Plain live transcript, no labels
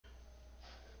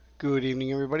Good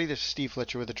evening, everybody. This is Steve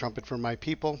Fletcher with the Trumpet for My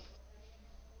People.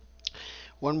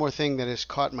 One more thing that has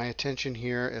caught my attention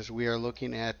here as we are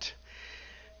looking at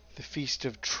the Feast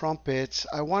of Trumpets.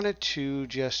 I wanted to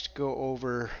just go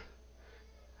over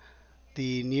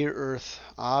the near-Earth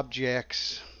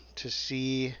objects to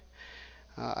see.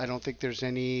 I don't think there's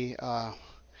any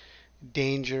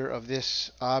danger of this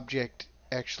object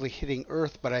actually hitting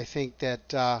Earth, but I think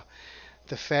that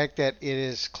the fact that it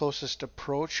is closest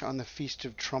approach on the Feast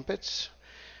of Trumpets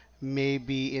may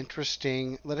be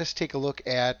interesting. Let us take a look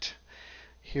at,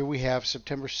 here we have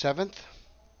September 7th.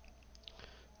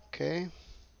 Okay.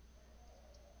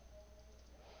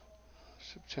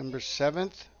 September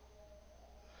 7th.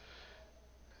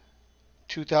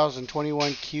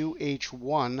 2021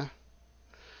 QH1.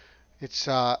 It's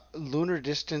lunar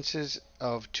distances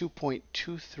of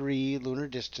 2.23 lunar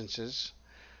distances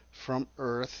from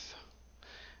Earth.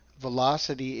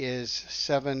 Velocity is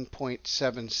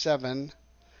 7.77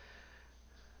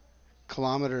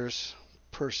 kilometers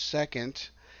per second.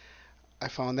 I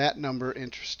found that number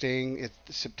interesting.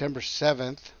 It's September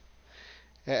 7th.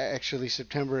 Actually,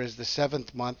 September is the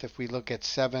 7th month if we look at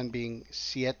 7 being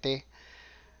siete,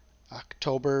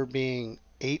 October being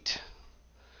 8,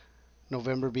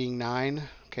 November being 9.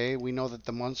 Okay, we know that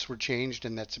the months were changed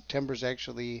and that September is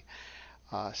actually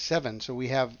 7. So we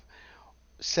have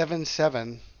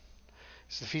 7/7.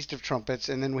 It's the Feast of Trumpets,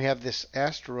 and then we have this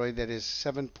asteroid that is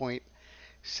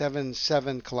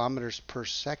 7.77 kilometers per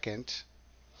second.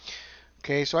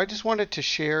 Okay, so I just wanted to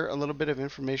share a little bit of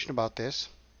information about this.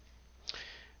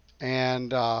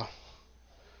 And I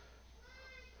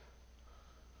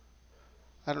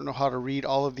don't know how to read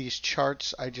all of these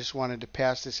charts. I just wanted to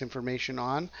pass this information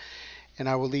on. And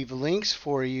I will leave links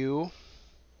for you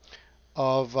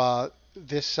of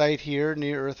this site here,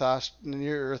 Near Earth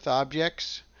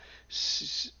Objects,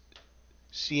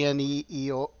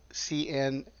 CNEOS,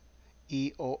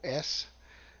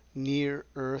 Near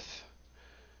Earth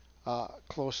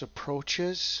Close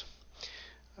Approaches.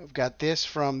 I've got this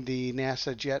from the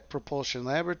NASA Jet Propulsion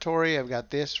Laboratory. I've got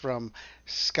this from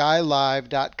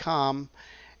skylive.com.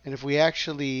 And if we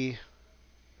actually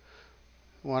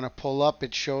want to pull up,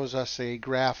 it shows us a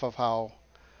graph of how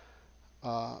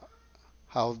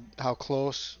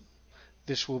close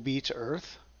this will be to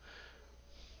Earth.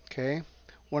 Okay.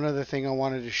 One other thing I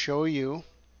wanted to show you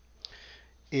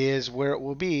is where it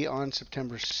will be on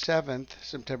September 7th,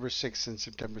 September 6th, and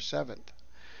September 7th.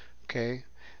 Okay.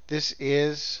 This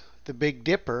is the Big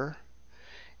Dipper,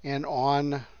 and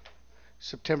on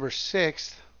September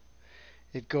 6th,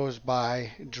 it goes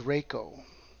by DRACO,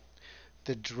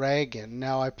 the dragon.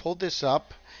 Now, I pulled this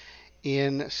up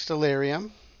in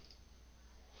Stellarium.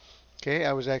 Okay,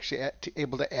 I was actually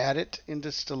able to add it into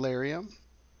Stellarium,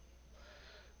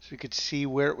 so you could see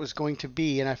where it was going to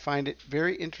be, and I find it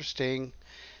very interesting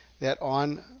that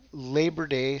on Labor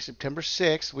Day, September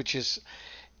 6th, which is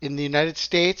in the United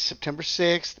States, September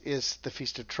 6th is the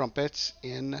Feast of Trumpets.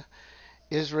 In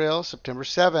Israel, September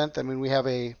 7th. I mean, we have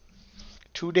a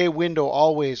 2-day window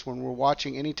always when we're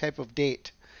watching any type of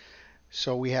date.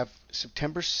 So we have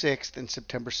September 6th and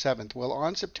September 7th. Well,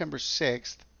 on September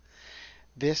 6th,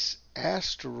 this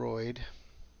asteroid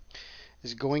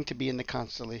is going to be in the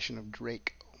constellation of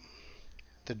DRACO,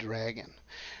 the dragon.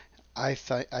 I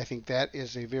think that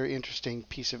is a very interesting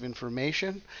piece of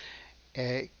information,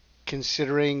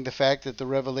 considering the fact that the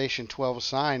Revelation 12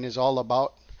 sign is all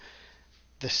about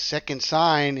the second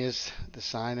sign is the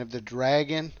sign of the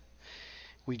dragon.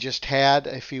 We just had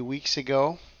a few weeks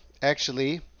ago.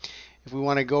 Actually, if we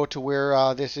want to go to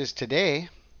where this is today,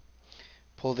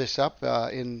 pull this up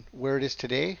in where it is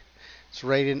today. It's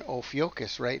right in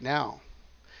Ophiuchus right now.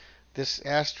 This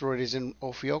asteroid is in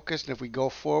Ophiuchus, and if we go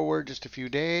forward just a few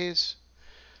days,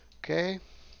 okay,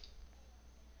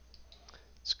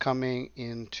 it's coming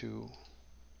into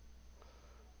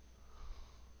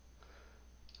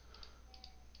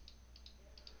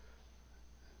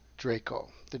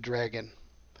DRACO, the dragon.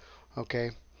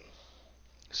 Okay,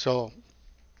 so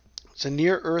it's a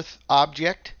near-Earth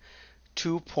object,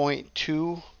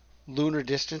 2.2 lunar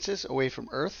distances away from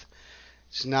Earth.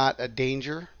 It's not a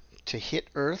danger to hit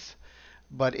Earth,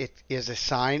 but it is a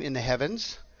sign in the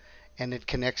heavens, and it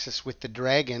connects us with the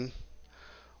dragon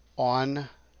on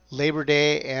Labor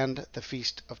Day and the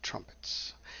Feast of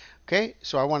Trumpets. Okay,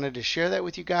 so I wanted to share that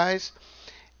with you guys,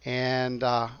 and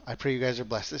I pray you guys are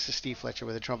blessed. This is Steve Fletcher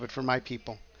with a Trumpet for My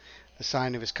People, the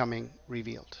sign of His coming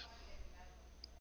revealed.